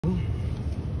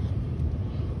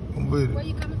video. Where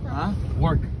you coming from? Huh?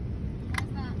 Work.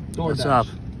 What's that? DoorDash. What's up?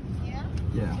 Yeah?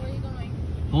 Yeah. Where are you going?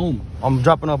 Home. I'm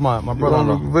dropping off my You brother.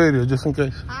 gonna make a video just in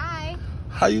case. Hi.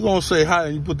 How you gonna say hi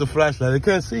and you put the flashlight? They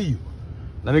can't see you.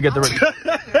 Let me get the I don't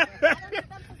need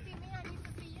them to see me. I need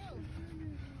to see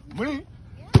you. Me?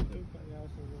 Yeah.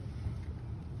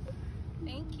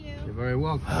 Thank you. You're very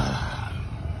welcome.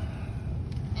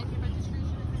 And your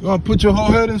registration. You gonna put your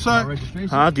whole head My inside? registration?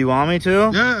 Huh? Do you want me to?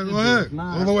 Yeah, go ahead. If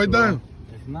not, All the way bro. down.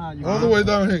 If not, you All the way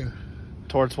down here.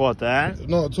 Towards what, that?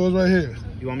 No, towards right here.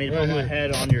 You want me to Right put my here.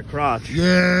 head on your crotch?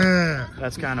 Yeah.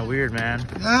 That's kind of weird, man.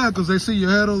 Yeah, because they see your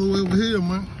head all the way over here,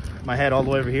 man. My head all the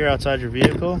way over here outside your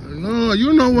vehicle? No,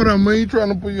 you know what I mean. You trying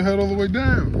to put your head all the way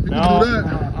down. You can do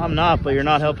that. I'm not, but you're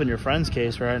not helping your friend's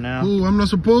case right now. Who? I'm not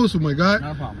supposed to, my guy.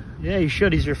 No problem. Yeah, you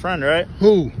should. He's your friend, right?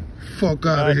 Who? Fuck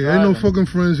out of here. Ain't no fucking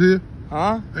friends here.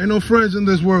 Huh? Ain't no friends in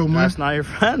this world, man. That's not your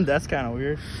friend? That's kind of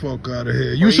weird. Fuck out of here.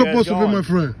 Where You you guys supposed to be going? my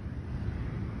friend.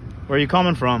 Where are you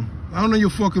coming from? I don't know your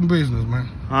fucking business, man.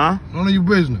 Huh? I don't know your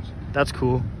business. That's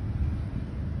cool.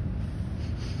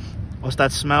 What's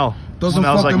that smell? Doesn't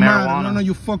Smells fucking like matter. marijuana. None of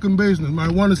your fucking business.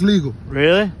 Marijuana's legal.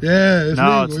 Really? Yeah, it's No,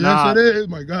 legal. it's yes, not. it is,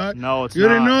 my God. No, it's You not.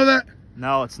 didn't know that?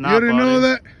 No, it's not, You didn't know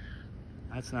buddy. that?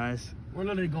 That's nice. We're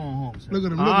literally going home, sir. Look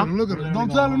at him, Huh? look at him, look at him. We're Don't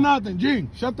gonna tell go him home. nothing. Gene,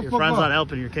 shut the Your fuck friend's up. not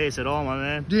helping your case at all, my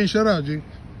man. Gene, shut up, Gene.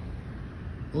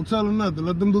 Don't tell him nothing.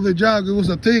 Let them do their job. It was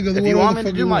a tiger. If you want me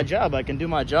to do my job, I can do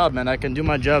my job, man. I can do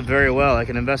my job very well. I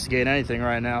can investigate anything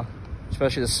right now.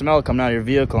 Especially the smell coming out of your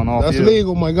vehicle and all. That's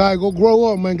legal, my guy. Go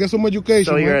grow up, man. Get some education.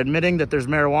 So you're man. admitting that there's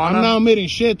marijuana? I'm not admitting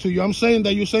shit to you. I'm saying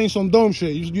that you're saying some dumb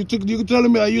shit. You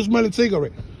telling me that you smell a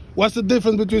cigarette. What's the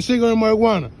difference between cigarette and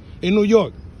marijuana in New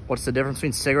York? What's the difference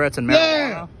between cigarettes and marijuana?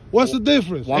 Yeah. What's the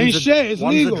difference? Ain't shit. It's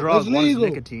one's legal. a drug, It's legal.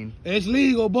 one's nicotine. It's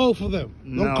legal, both of them.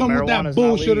 No, Don't come with that marijuana's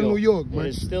bullshit not in legal. New York, man.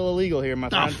 It's still illegal here, my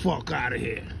The friend. fuck out of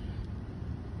here.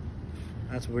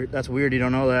 That's weird. That's weird. You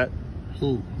don't know that.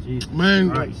 Who? Jesus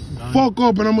Man, Christ, son. fuck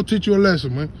up and I'm gonna teach you a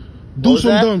lesson, man. Do was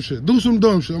some that? dumb shit. Do some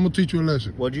dumb shit. I'm gonna teach you a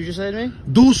lesson. What'd you just say to me?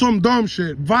 Do some dumb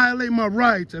shit. Violate my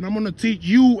rights, and I'm gonna teach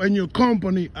you and your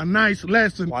company a nice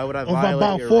lesson Why would I of violate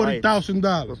about your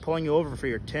 $40,000. We're pulling you over for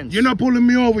your tints. You're not pulling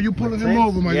me over. You're pulling him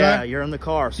over, my yeah, guy. you're in the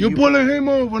car. So You're pulling him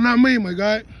over, not me, my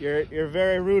guy. You're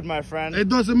very rude, my friend. It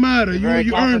doesn't matter. You're very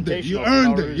You earned it. You confrontational for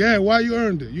earned no it. reason. Yeah, why you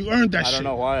earned it? You earned that I shit. don't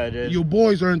know why I did. Your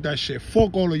boys earned that shit.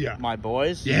 Fuck all of y'all. My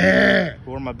boys? Yeah.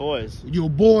 Who are my boys? Your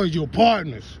boys, your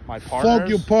partners. My partners? Fuck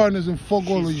your partners and fuck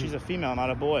all of you. She's a female,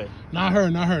 not a boy. Not her,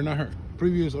 not her, not her.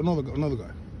 Previous, another guy.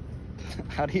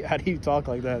 How do you talk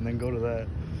like that and then go to that?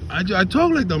 I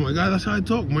talk like that, my guy. That's how I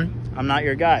talk, man. I'm not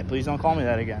your guy. Please don't call me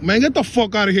that again. Man, get the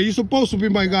fuck out of here. You're supposed to be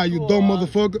my guy, you dumb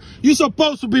motherfucker. You're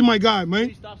supposed to be my guy,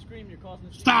 man. Stop screaming. You're causing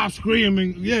a Stop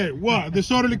screaming. Yeah, what?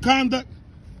 Disorderly conduct?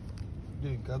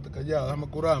 Bien, quédate callado. Déjame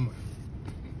curarme.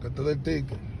 Que te dé el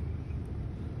ticket.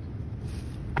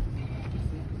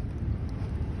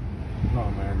 No,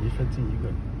 man. You're 15. You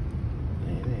good.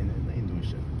 They ain't doing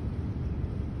shit.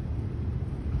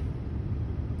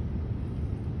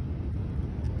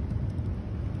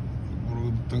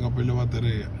 Seguro que tenga pila de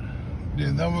batería.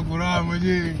 Bien, déjame curarme,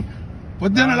 Jim.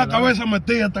 Pues tiene la cabeza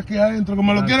metida hasta aquí adentro.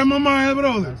 Como lo quiere mamá,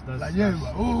 brother. La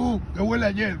hierba. Que huele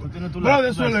a hierba. Brother,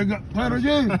 eso es legal. Pero,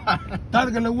 Jim,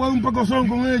 tal que le voy a dar un pecozón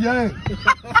con ella,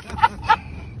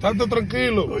 Estate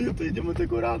tranquilo. Yo me estoy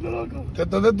curando, loco. Que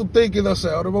te dé tu ticket, o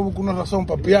sea, ahora voy a buscar una razón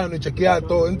para piano y chequear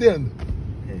todo, ¿entiendes?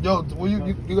 Yo,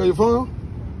 you got your phone?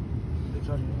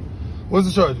 Where's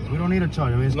the charger? We don't need a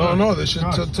charger. It's No, not. no, this shit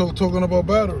talking about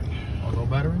battery. Oh, no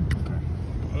battery?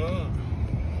 Okay.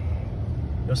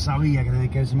 Yo sabía que desde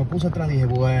que se me puso atrás dije,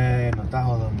 bueno, está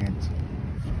jodón esto.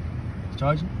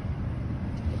 Charger?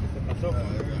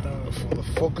 The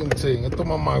fucking thing. Estos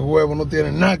mamá huevos no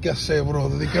tienen nada que hacer,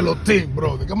 brother. De que los tics,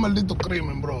 brother. Qué maldito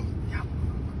crimen, brother.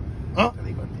 ¿Ah? Te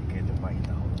digo a ti que este país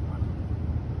está jodón, mano.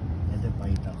 Este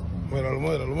país está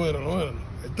jodón. Míralo. Él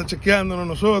está chequeándonos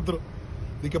nosotros.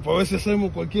 Y que para ver si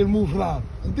hacemos cualquier move raro.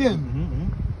 ¿Entiendes?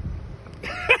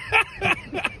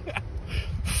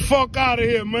 Fuck out of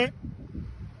here, man.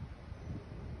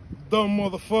 Dumb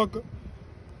motherfucker.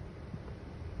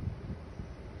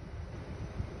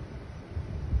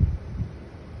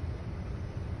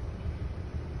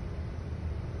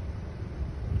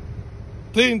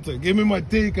 Tinte, give me my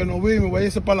ticket, no vi, me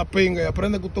váyase para la pinga y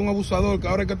aprende que usted es un abusador, que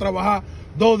ahora hay que trabajar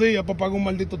 2 días para pagar un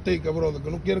maldito ticket, brother, que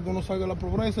no quiere que uno salga de la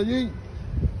pobreza allí.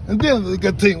 ¿Entiendes?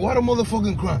 ¿Qué thing? What a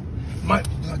motherfucking crime.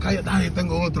 Cállate,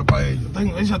 tengo otra para ellos.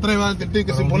 Él se atreve a darte el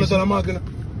ticket sin ponerte a la máquina.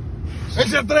 Él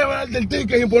se atreve a darte el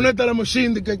ticket sin ponerte a la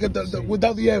machine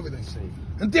without the evidence.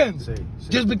 ¿Entiendes? Sí.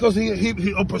 Just because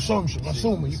he a presumption,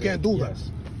 assuming. You can't do that.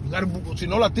 Si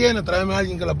no la tiene, tráeme a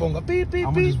alguien que la ponga. Pi, pi,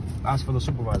 I'm pi. gonna just ask for the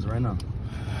supervisor right now.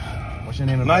 What's your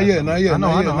name? Not yet, not yet, I know,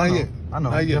 not I yet, know, not I know. yet. I know.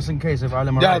 Not yet. Just in case if I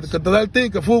let my Ya, rights. que te da el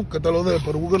ticket, que te lo dé,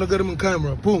 pero we're gonna get him in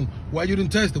camera. Boom. Why you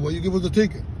didn't test it? Why you give us the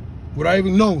ticket? Without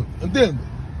even knowing. ¿Entiendes?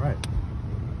 Right.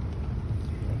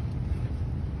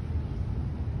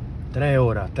 3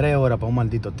 horas para un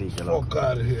maldito ticket, loco. Fuck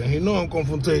out of here. He know I'm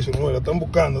confrontation. Mira, están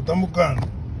buscando.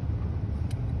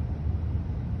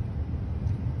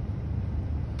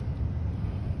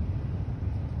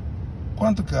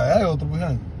 ¿Cuánto cae? ¿Hay otro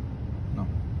behind? No.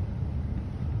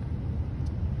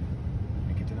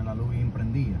 Es que tiene la luz bien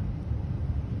prendida.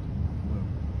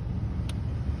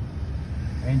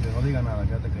 Angel, no diga nada,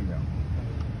 quédate callado.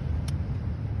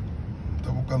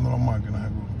 Está buscando la máquina,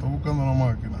 seguro. Está buscando la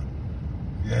máquina.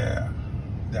 Yeah.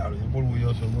 Diablo, yo por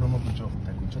orgulloso, seguro me escuchó. ¿Te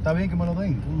escuchó? Está bien que me lo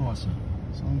den. ¿Cómo así?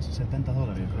 Son $70,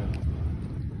 yo creo.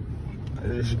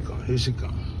 Here she come. Here she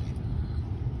come.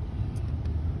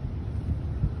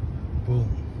 Boom.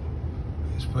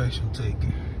 Inspection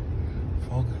taken.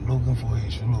 Fucking looking for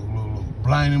issue. Look.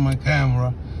 Blinding my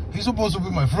camera. He's supposed to be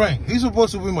my friend.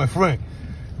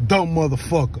 Dumb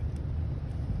motherfucker.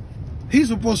 He's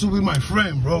supposed to be my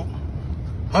friend, bro.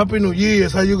 Happy New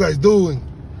Year's. How you guys doing?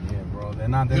 Yeah, bro. They're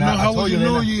not. You know, how was your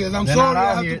New Year's? I'm sorry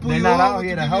I have to pull you over to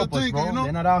give you a ticket, you know?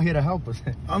 They're not out here to help us.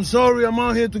 I'm sorry I'm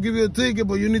out here to give you a ticket,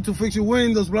 but you need to fix your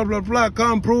windows, blah, blah, blah.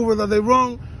 Can't prove it that they're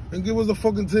wrong and give us the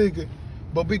fucking ticket.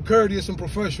 But be courteous and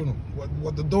professional.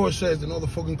 What the door says in all the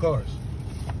fucking cars.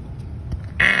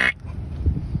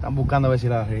 Están buscando a ver si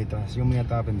la registración mía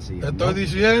está vencida. Te estoy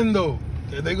diciendo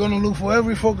que they're gonna look for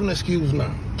every fucking excuse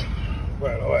now.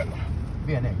 Bueno.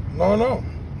 Bien, No.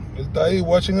 Él está ahí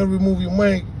watching every move you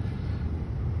make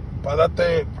para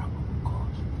darte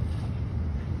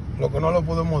lo que no le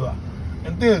podemos dar.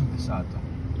 ¿Entiendes? Exacto.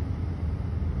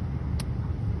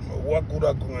 Me voy a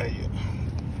curar con ellos.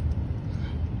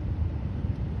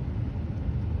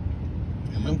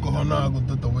 Yo me encojonaba con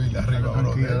Teto Billy arriba,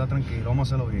 bro. Tranquilo, tranquilo,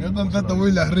 vamos a hacerlo bien. Yo con Teto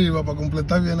Billy arriba para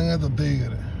completar bien en estos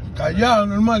tigres. Callado,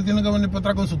 normal, tiene que venir para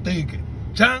atrás con su ticket.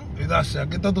 Chan, y dase,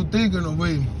 aquí está tu ticket, nos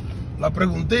vimos. La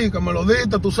preguntita, me lo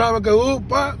diste, tú sabes que,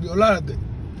 violaste.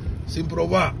 Sin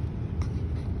probar.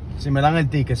 Si me dan el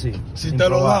ticket, sí. Si te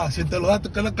lo das,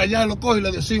 te quedas callado, lo coges y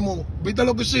le decimos, ¿viste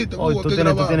lo que hiciste?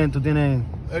 Tú tienes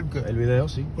 ¿El qué? el video,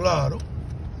 sí. Claro.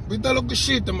 ¿Viste lo que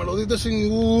hiciste? Me lo diste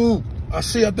sin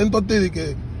así, atento a ti, de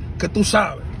que tú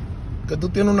sabes, que tú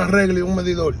tienes una regla y un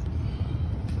medidor.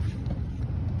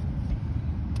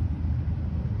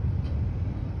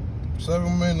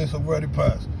 Seven minutes already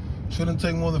passed. Shouldn't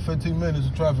take more than 15 minutes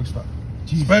of traffic stop.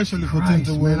 Jesus Especially for Christ,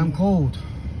 tinted man, I'm windows. cold.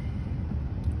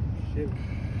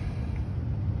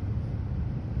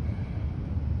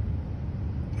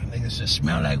 That nigga said,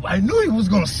 smell like, I knew he was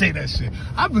gonna say that shit.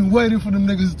 I've been waiting for them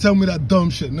niggas to tell me that dumb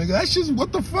shit, nigga. That shit's,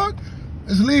 what the fuck?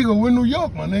 It's legal, we're in New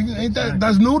York, my nigga. Ain't that,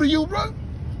 that's new to you, bro?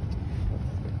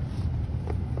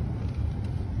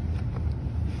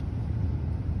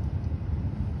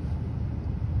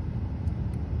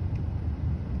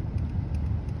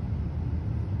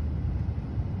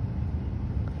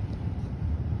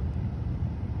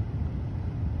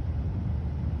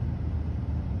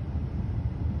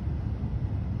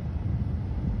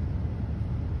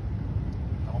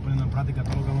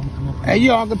 Hey,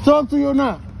 yo, I can talk to you or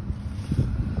not?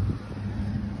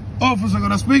 Officer,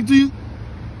 can I speak to you?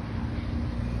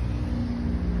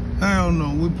 Hell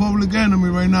no, we're public enemy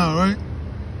right now, right?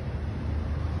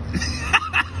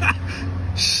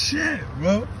 Shit,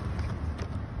 bro.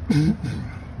 Nah,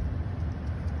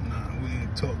 we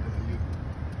ain't talking to you.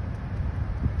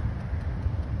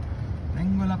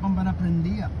 Tengo la cámara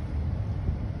prendida.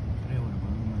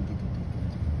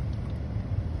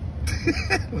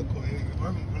 Loco,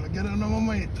 me la quiero una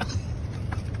mamita.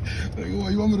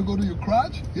 You want me to go to your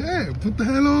crotch? Yeah, put the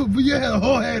hell on, put your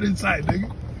whole head inside, nigga.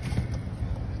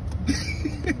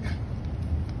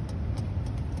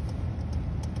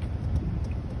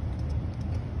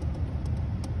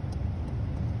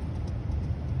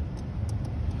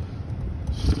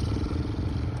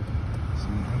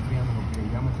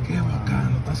 Qué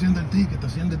bacano, está haciendo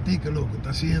el ticket, loco,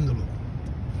 está haciéndolo.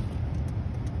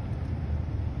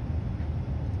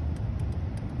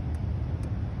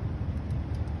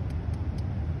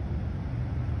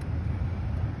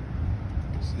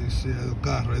 Sí, hay dos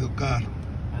carros. ¿Hay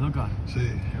dos carros? Sí.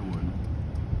 Qué bueno.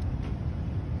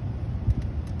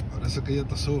 Parece que ella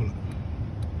está sola.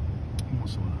 ¿Cómo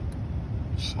sola?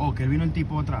 Sí. Oh, que vino el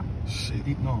tipo atrás.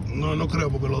 Sí. No creo,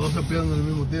 porque los dos se pierden al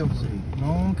mismo tiempo. Sí.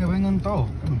 No, que vengan todos.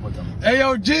 ¿Qué me importa? Hey,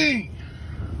 yo, G!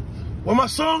 Where my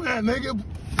song at, nigga?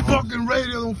 Fucking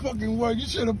radio don't fucking work. You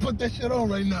should have put that shit on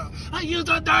right now. I use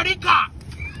a dirty cop!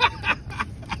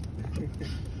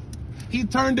 He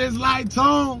turned his lights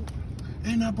on,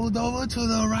 and I pulled over to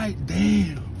the right.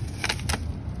 Damn.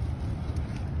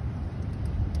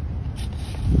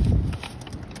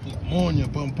 Moña,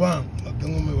 pam, pam. La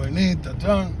tengo mi vainita,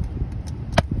 chan.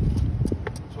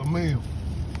 Eso es mío.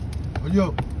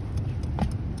 Oye.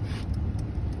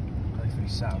 Está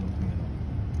frisado, mío.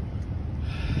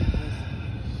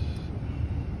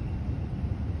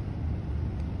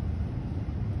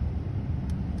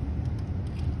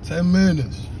 10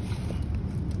 minutes.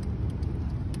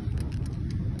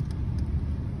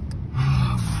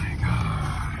 Oh my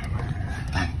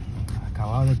God.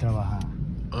 Acabado de trabajar.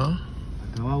 ¿Ah?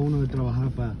 Acaba uno de trabajar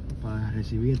para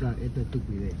recibir esta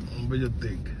estupidez. Un bello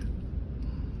tick.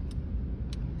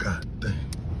 God damn.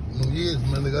 New Year's,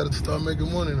 man, they gotta start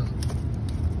making money now.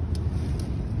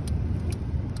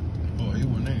 Oh, he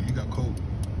went in. He got cold.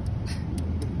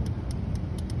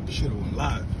 Should've went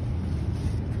live.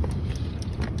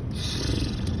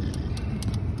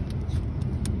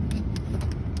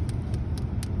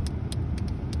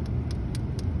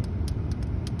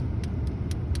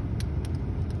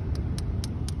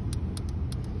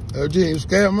 LG, you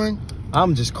scared, man?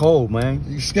 I'm just cold, man.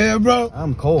 You scared, bro?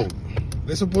 I'm cold.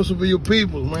 They're supposed to be your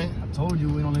people, man. I told you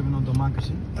we don't live in no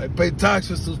democracy. I pay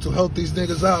taxes to help these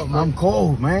niggas out, man. I'm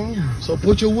cold, man. So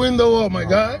put your window up, my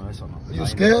guy. No, You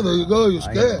scared? There you go. You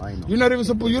scared. I know. You're not even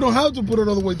supposed. You don't have to put it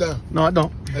all the way down. No, I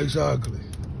don't. Exactly.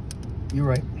 You're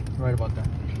right. You're right about that.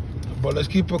 But let's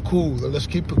keep it cool. Let's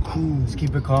keep it cool. Let's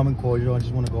keep it calm and cordial. I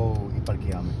just want to go y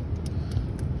parquearme.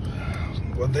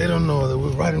 Well, they don't know that we're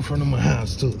right in front of my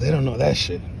house too. They don't know that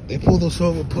shit. They pulled us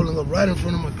over, pulling up right in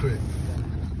front of my crib.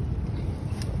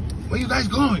 Where you guys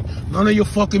going? None of your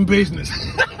fucking business.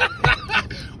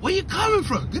 Where you coming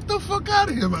from? Get the fuck out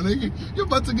of here, my nigga. You're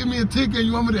about to give me a ticket and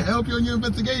you want me to help you on your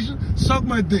investigation? Suck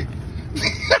my dick.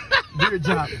 Do your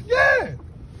job. Yeah.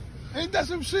 Ain't that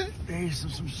some shit? There's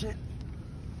some shit.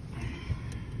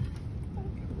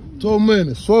 12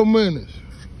 minutes, 12 minutes.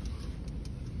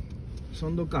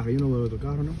 Son dos carros. Yo no veo otro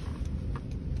carro, ¿no?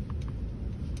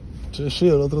 Sí,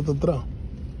 el otro está atrás.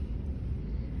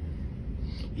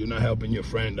 You're not helping your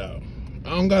friend out. I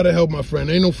don't gotta help my friend.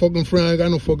 Ain't no fucking friend. I ain't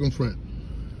got no fucking friend.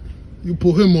 You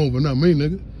pull him over, not me,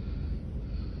 nigga.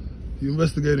 You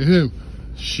investigating him.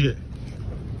 Shit.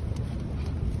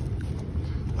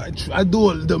 I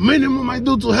do the minimum I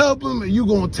do to help him, and you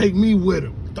gonna take me with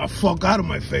him. Get the fuck out of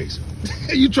my face.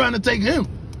 You trying to take him,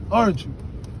 aren't you?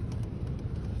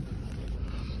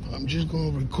 I'm just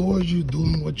gonna record you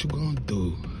doing what you're gonna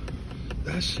do.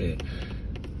 That's it.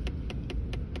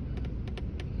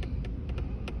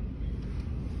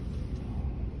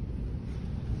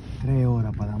 Tres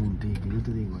horas para darme un ticket. Yo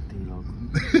te digo a ti, loco.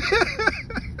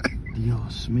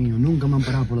 Dios mío, nunca me han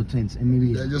parado por los tints en mi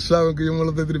vida. Ya ellos saben que yo me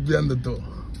lo estoy tripeando todo.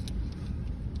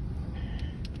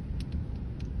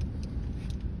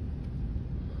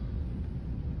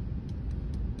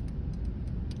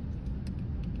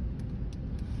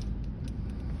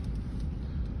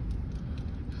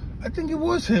 I think it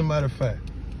was him, matter of fact.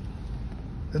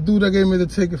 The dude that gave me the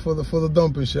ticket for the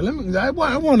dumping shit. I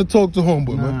want to talk to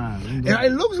homeboy, man. Yeah,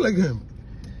 it looks like him.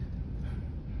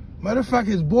 Matter of fact,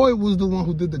 his boy was the one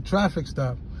who did the traffic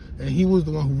stop, and he was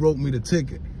the one who wrote me the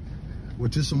ticket,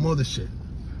 which is some other shit.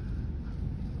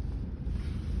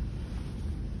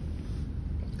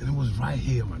 And it was right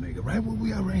here, my nigga, right where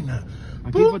we are right now.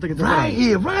 Boom, right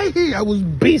here, right here. I was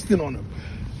beasting on him.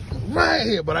 Right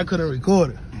here, but I couldn't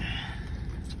record it.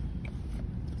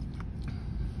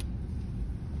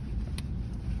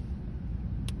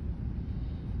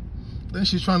 Then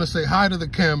she's trying to say hi to the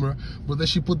camera, but then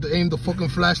she aimed the fucking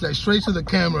flashlight straight to the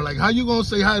camera. Like, how you gonna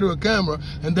say hi to a camera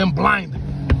and then blind it?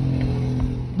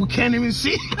 We can't even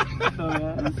see.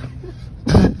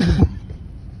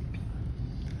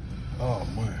 Oh,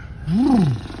 man.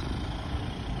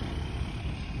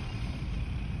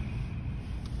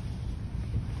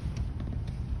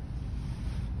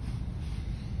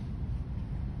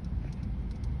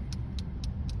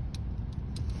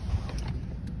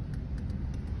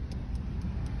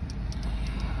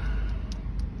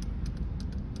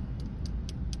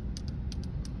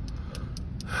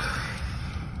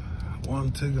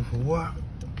 One ticket for what?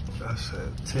 I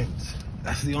said tints.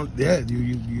 That's the only. Yeah,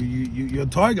 you're a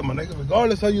target, my nigga.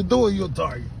 Regardless how you do it, you're a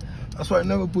target. That's why I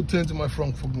never put tints in my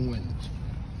front fucking windows.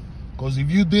 Cause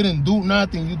if you didn't do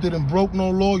nothing, you didn't broke no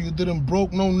law, you didn't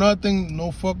broke no nothing,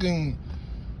 no fucking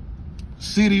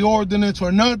city ordinance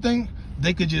or nothing,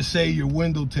 they could just say your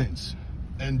window tints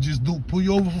and just pull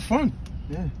you over for fun.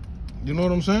 Yeah. You know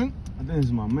what I'm saying? I think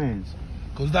it's my man's.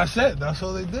 Cause that's it. That's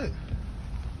all they did.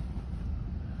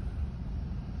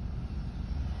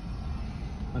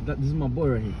 This is my boy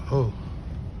right here. Oh.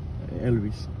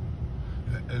 Elvis.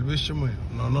 Elvis Chamel.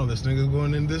 No, this nigga's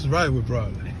going in this right with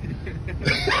probably.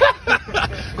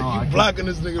 You blocking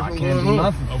this nigga from going home.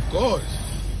 Nothing. Of course.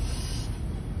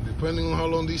 Depending on how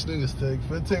long these niggas take.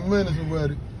 15 minutes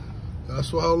already.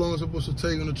 That's how long it's supposed to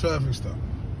take on the traffic stop.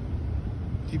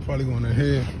 He probably going in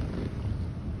here.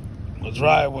 The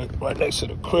driveway right next to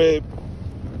the crib.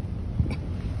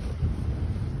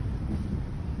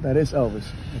 That is Elvis,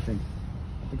 I think.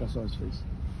 I think I saw his face.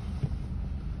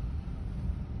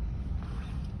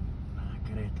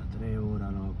 Creta, 3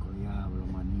 horas, loco, diablo,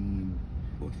 manín.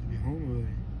 What's in your home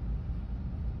already?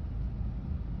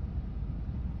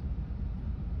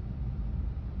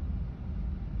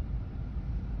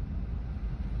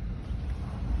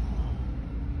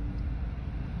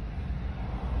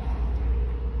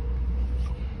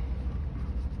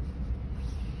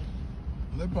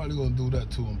 They're probably gonna do that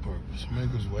too on purpose.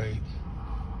 Make us wait.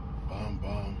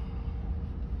 Bomb.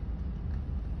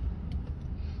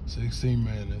 16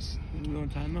 minutes.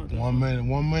 1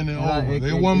 minute over.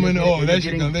 They 1 minute over. There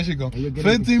she go.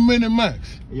 15-minute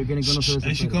max.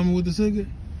 And she coming with the cigarette?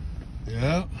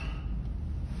 Yeah.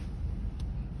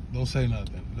 Don't say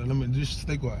nothing. Let me just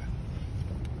stay quiet.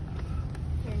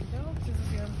 Here you go. This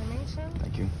is your information.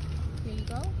 Thank you. Here you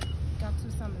go. Got 2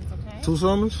 summons, okay? 2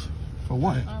 summons? For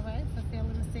what? All right. For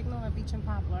failing the signal at Beach and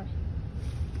Poplar.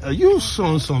 You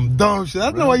on some dumb shit. I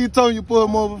know why you told you pull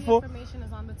him over The for. information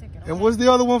is on the ticket. And what's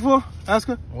the other one for? Ask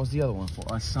her. What's the other one for?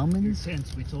 A summons?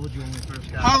 Tints. We told you when we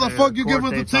first got How the there. fuck you give Court us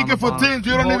the date's on ticket for bottom. tints?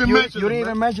 You don't even measure them. You didn't even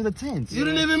man. measure the tints. You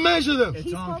didn't even measure them. It's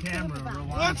He on spoke to camera. him about it. Rewind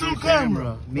What's to on the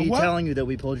camera? Me What? telling you that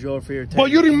we pulled you over for your tints. But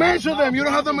you didn't measure them. You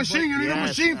don't have the machine. You need a Yes,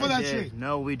 machine for I that did. shit.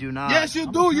 No, we do not. Yes,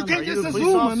 you do. You Are can't you just a police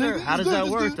assume, my officer? nigga. How It's does that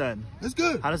good, work it's good. then? It's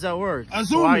good. How does that work? Why are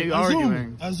Assuming, you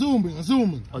arguing?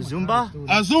 assuming. A Zumba?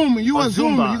 Assuming, you A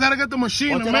assuming. Zumba. You gotta get the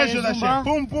machine What to did I measure that Zumba? shit.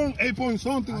 Boom, boom, 8 point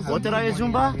something. Or What did I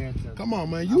something. Zumba? Come on,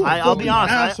 man. You a I'll be fucking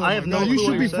honest, asshole, I have man. no You clue should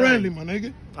what be you're friendly, saying. my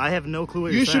nigga. I have no clue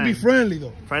what You you're should saying. be friendly,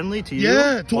 though. Friendly to you?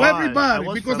 Yeah, to Why? I everybody.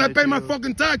 was Because I friendly pay to my you.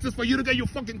 fucking taxes for you to get your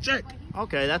fucking check.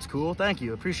 Okay, that's cool. Thank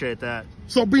you. Appreciate that.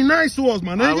 So be nice to us,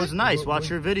 my nigga. I was nice. Watch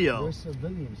your video. We're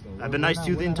civilians, though. I've been nice to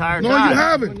you the entire No, time. you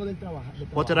haven't.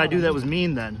 What did I do that was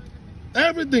mean then?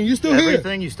 Everything. You still here.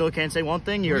 Everything? You still can't say one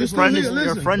thing? Your You still friend here, is your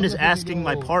listen. friend is asking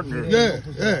my partner. Yeah.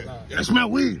 I smell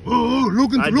weed.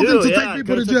 Looking I to do, take yeah.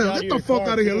 people to Could've took jail. you out Get of the your fuck car,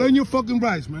 out of here. too. Learn your fucking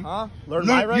rights, man. Huh? Learn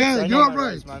No, my rights? yeah, I know your my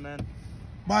rights. my man.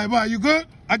 Bye. You good?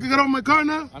 I can get out my car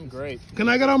now? I'm great. Can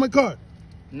I get out my car?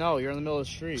 No, you're in the middle of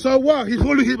the street. So what? He's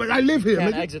holding here, but I live here, You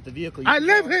can't nigga. exit the vehicle. I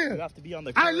live here. You have to be on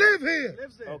the curb. I live here.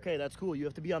 Okay, that's cool. You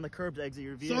have to be on the curb to exit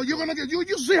your vehicle. So you're gonna get you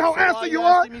see how So why answer you you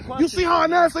are? asking me You questions? see how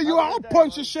an answer you are? I'll did that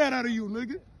punch the work? shit out of you,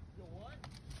 nigga.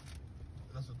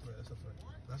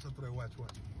 That's a threat. Watch.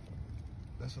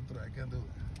 That's a threat. I can't do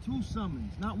it. 2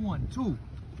 summons, not 1, 2.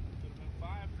 5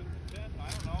 to 10, I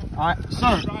don't know. All right,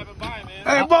 sir. Driving by, man.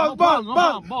 Hey, no boss.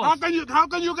 problem. How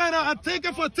can you get a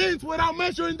ticket for tints without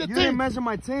measuring the You didn't tint? measure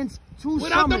my tints. 2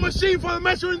 Without the summons. machine for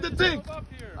measuring the tint? Up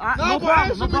here. No, No but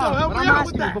problem. answer No me though. problem. Help But me I'm out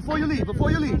with asking you that. before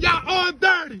you leave. Y'all all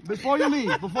dirty. Before you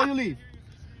leave.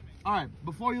 All right,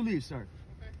 before you leave, sir.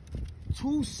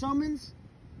 2 summons.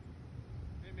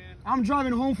 Hey, man, I'm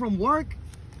driving home from work.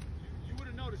 you would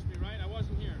have noticed me, right? I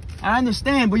wasn't here. I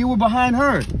understand, but you were behind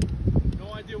her.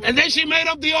 No idea what And then she made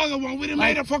up the other one. We didn't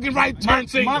make a fucking right turn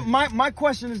signal. My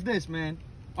question is this, man.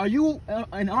 Are you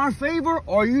in our favor,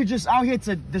 or are you just out here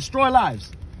to destroy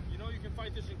lives? You know you can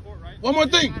fight this in court, right? One more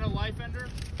thing. It's not a life ender.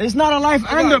 It's not a life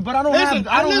ender, but I don't Listen,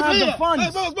 have live here. the funds.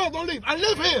 Hey, boss, don't leave. I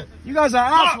live here. You guys are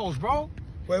assholes, bro.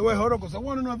 Wait, hold on, because I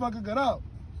want to know if I can get out.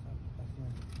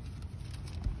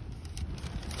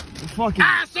 You fucking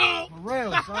Asshole! for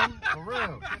real, son. For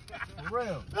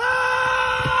real.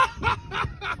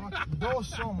 Dos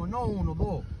somos, no uno,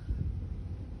 dos.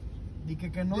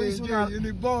 Dije que no hizo Yeah, una... you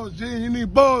need balls, G. You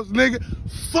need balls, nigga.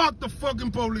 Fuck the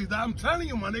fucking police. I'm telling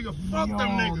you, my nigga. Fuck them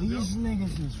niggas. These Yo.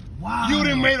 niggas is wild. You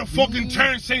done made a fucking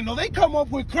turn signal. They come up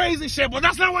with crazy shit, but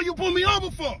that's not what you pulled me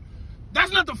over for.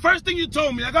 That's not the first thing you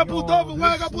told me. I got pulled over.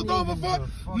 Why I got pulled over for?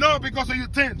 No, because of your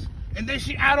tints. And then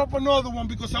she add up another one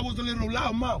because I was a little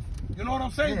loud mouth. You know what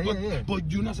I'm saying? Yeah.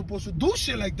 But you're not supposed to do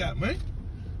shit like that, man.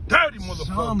 Dirty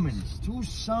motherfucker. Summons. 2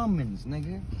 summons,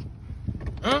 nigga.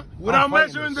 Huh? Without fighting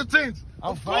measuring this. the tints.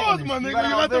 I'm Of course, fighting my this. nigga. You got it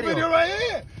You on got the video. video right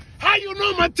here. How you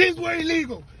know my tints were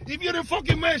illegal if you didn't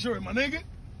fucking measure it, my nigga?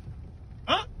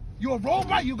 Huh? You a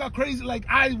robot? You got crazy like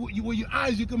eyes with your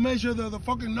eyes. You can measure the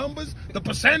fucking numbers, the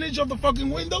percentage of the fucking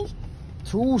windows.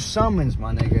 2 summons,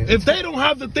 my nigga. If they don't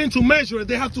have the thing to measure it,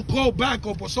 they have to call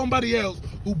backup or somebody else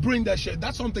who bring that shit.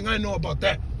 That's something I know about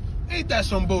that. Ain't that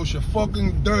some bullshit?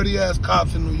 Fucking dirty ass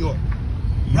cops in New York.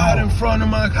 Right in front of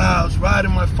my house, right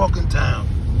in my fucking town.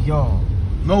 Yo.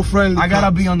 No friendly I gotta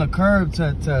cops. be on the curb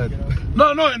to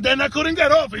No, and then I couldn't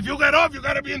get off. If you get off, you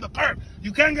gotta be in the curb.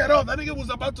 You can't get off. That nigga was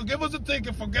about to give us a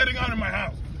ticket for getting out of my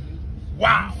house.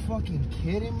 Wow. You fucking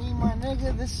kidding me, my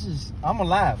nigga? This is... I'ma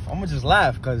laugh. I'ma just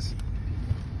laugh, cause...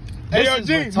 Hey, this yo, is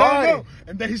G, retarded. no.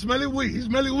 And then he's smelling weed. He's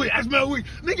smelling weed. I smell weed.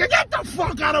 Nigga, get the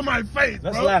fuck out of my face,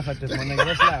 Let's bro. laugh at this, my nigga.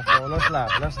 Let's laugh, bro. Let's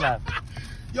laugh. Let's laugh.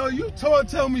 Yo, you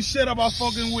tell me shit about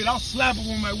fucking weed. I'll slap him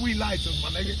with my weed license, my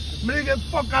nigga. Nigga, get the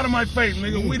fuck out of my face,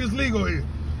 nigga. Weed is legal here.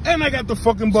 And I got the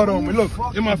fucking butt on me. Look,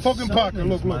 in my fucking pocket.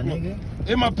 Look.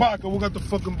 In my pocket, we got the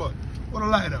fucking butt. What a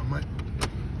light out, man.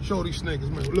 Show these niggas,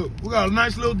 man. Look, we got a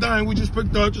nice little dime we just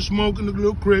picked up to smoke in the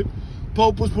little crib.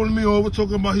 Pope was pulling me over,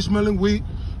 talking about he smelling weed.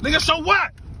 Nigga, so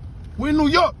what? We in New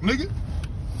York, nigga.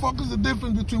 Fuck is the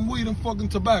difference between weed and fucking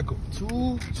tobacco?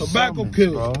 Tobacco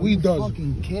kills. Weed doesn't.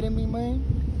 Fucking kidding me, man?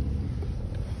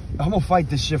 I'm gonna fight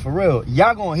this shit for real.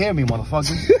 Y'all gonna hear me,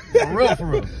 motherfuckers. For real, for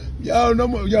real. Yo, no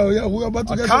more. Yo, we're about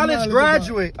to get some knowledge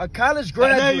A college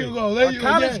graduate. There you go. There you go. A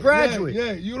college graduate.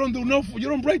 Yeah, you don't do no. You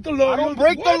don't break the law. I don't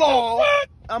break the law.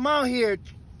 I'm out here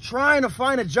trying to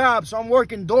find a job, so I'm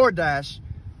working DoorDash.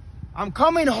 I'm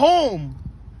coming home.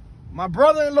 My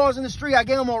brother-in-law's in the street. I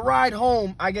gave him a ride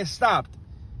home. I get stopped.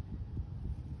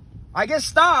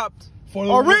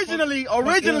 Originally,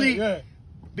 yeah.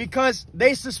 because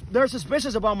they're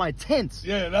suspicious about my tints.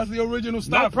 Yeah, that's the original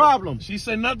stuff. No problem. She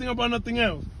said nothing about nothing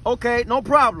else. Okay, no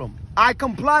problem. I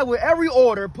comply with every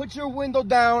order. Put your window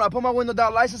down. I put my window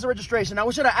down. License and registration. I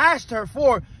should have asked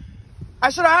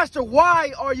her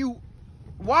why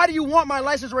do you want my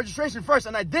license and registration first?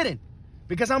 And I didn't,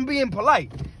 because I'm being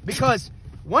polite. Because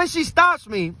when she stops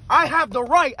me, I have the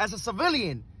right as a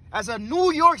civilian, as a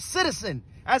New York citizen,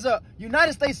 as a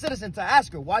United States citizen, to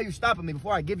ask her, why are you stopping me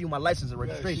before I give you my license and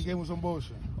registration? Yeah, she gave me some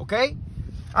bullshit. Okay?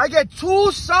 I get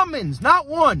 2 summons, not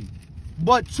 1,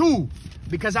 but 2.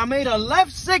 Because I made a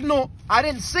left signal. I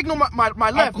didn't signal my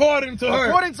left. According to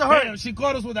her. Damn, she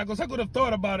caught us with that, because I could have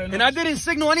thought about it. And I didn't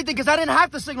signal anything because I didn't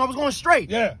have to signal. I was going straight.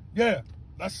 Yeah.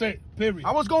 That's it. Period.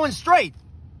 I was going straight.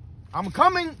 I'm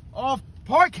coming off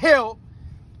Park Hill,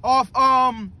 off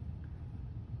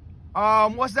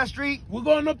what's that street? We're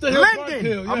going up the hill. Linden. Park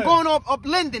Hill, yeah. I'm going up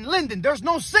Linden. There's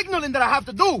no signaling that I have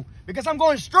to do because I'm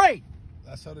going straight.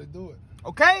 That's how they do it.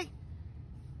 Okay?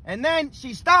 And then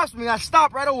she stops me. I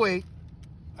stop right away.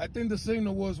 I think the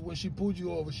signal was when she pulled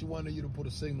you over, she wanted you to put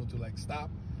a signal to like stop.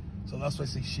 So that's why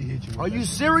she hit you. Are you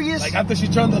serious? Like after she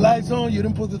turned the lights on, you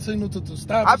didn't put the signal to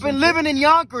stop. I've been living in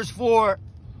Yonkers for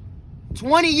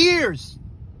 20 years.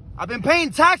 I've been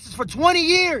paying taxes for 20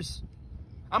 years.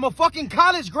 I'm a fucking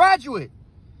college graduate.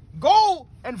 Go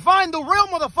and find the real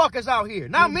motherfuckers out here,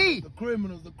 not me. The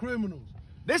criminals.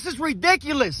 This is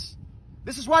ridiculous.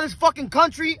 This is why this fucking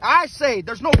country, I say,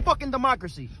 there's no fucking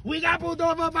democracy. We got pulled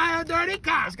over by a dirty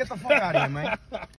cop. Let's get the fuck out of here, man.